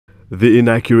The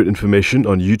inaccurate information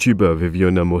on YouTuber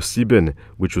Veveonah,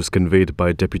 which was conveyed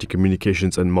by Deputy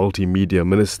Communications and Multimedia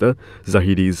Minister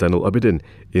Zahidi Zainul Abidin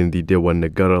in the Dewan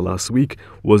Negara last week,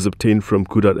 was obtained from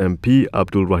Kudat MP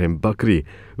Abdul Rahim Bakri,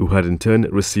 who had in turn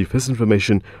received his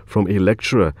information from a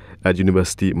lecturer at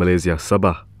Universiti Malaysia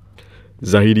Sabah.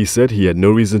 Zahidi said he had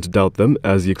no reason to doubt them,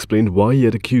 as he explained why he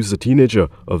had accused the teenager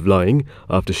of lying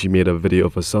after she made a video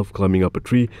of herself climbing up a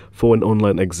tree for an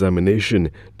online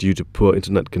examination due to poor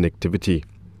internet connectivity.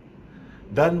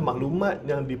 Dan maklumat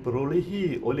yang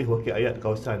diperolehi oleh wakil ayat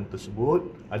kawasan tersebut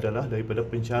adalah daripada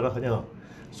pensyarahnya,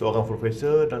 seorang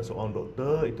profesor dan seorang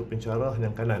doktor, itu pensyarah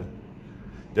yang kanan.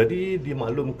 Jadi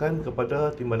dimaklumkan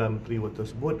kepada Timbalan Menteri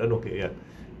tersebut dan wakil ayat.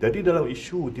 Jadi dalam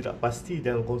isu tidak pasti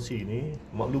jangan kongsi ini,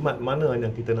 maklumat mana yang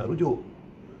kita nak rujuk?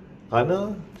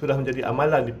 Kerana sudah menjadi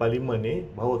amalan di Parlimen ni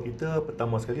bahawa kita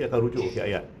pertama sekali akan rujuk wakil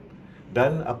ayat.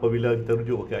 Dan apabila kita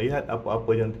rujuk wakil ayat,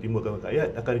 apa-apa yang ditimbulkan wakil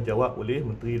ayat akan dijawab oleh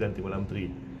Menteri dan Timbalan Menteri.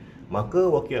 Maka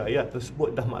wakil ayat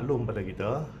tersebut dah maklum pada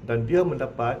kita dan dia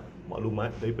mendapat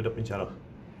maklumat daripada pensyarah.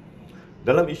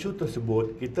 Dalam isu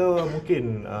tersebut, kita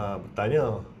mungkin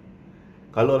bertanya,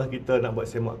 kalaulah kita nak buat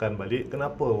semakan balik,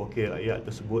 kenapa wakil rakyat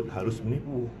tersebut harus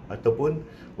menipu ataupun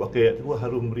wakil rakyat tersebut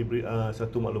harus memberi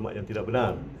satu maklumat yang tidak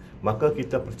benar? Maka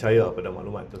kita percaya pada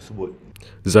maklumat tersebut.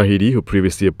 Zahidi, who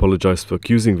previously apologized for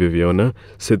accusing Veveonah,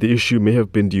 said the issue may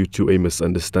have been due to a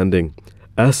misunderstanding.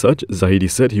 As such,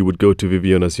 Zahidi said he would go to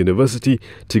Veveonah's university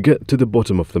to get to the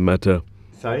bottom of the matter.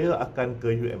 Saya akan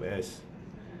ke UMS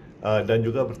dan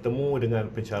juga bertemu dengan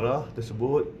pensyarah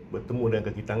tersebut, bertemu dengan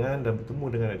kaki tangan dan bertemu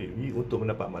dengan adik untuk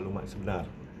mendapat maklumat sebenar.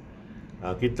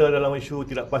 Kita dalam isu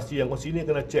tidak pasti yang kongsi ini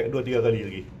kena cek 2-3 kali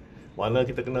lagi. Mana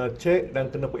kita kena cek dan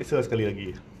kena periksa sekali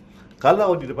lagi.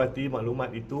 Kalau didapati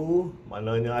maklumat itu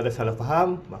maknanya ada salah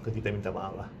faham, maka kita minta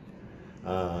maaf lah.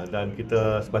 Dan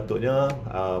kita sepatutnya,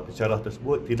 pensyarah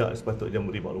tersebut tidak sepatutnya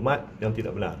memberi maklumat yang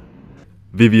tidak benar.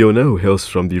 Veveonah, who hails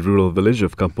from the rural village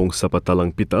of Kampung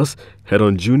Sapatalang Pitas, had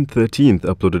on June 13th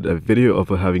uploaded a video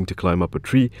of her having to climb up a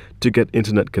tree to get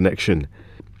internet connection.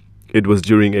 It was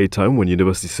during a time when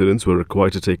university students were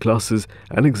required to take classes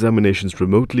and examinations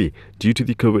remotely due to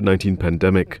the COVID-19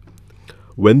 pandemic.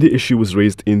 When the issue was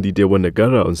raised in the Dewan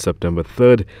Negara on September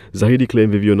 3rd, Zahidi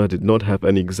claimed Veveonah did not have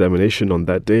any examination on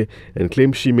that day and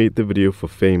claimed she made the video for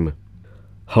fame.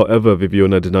 However,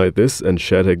 Veveonah denied this and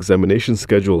shared her examination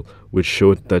schedule, which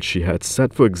showed that she had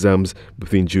sat for exams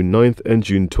between June 9th and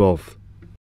June 12th.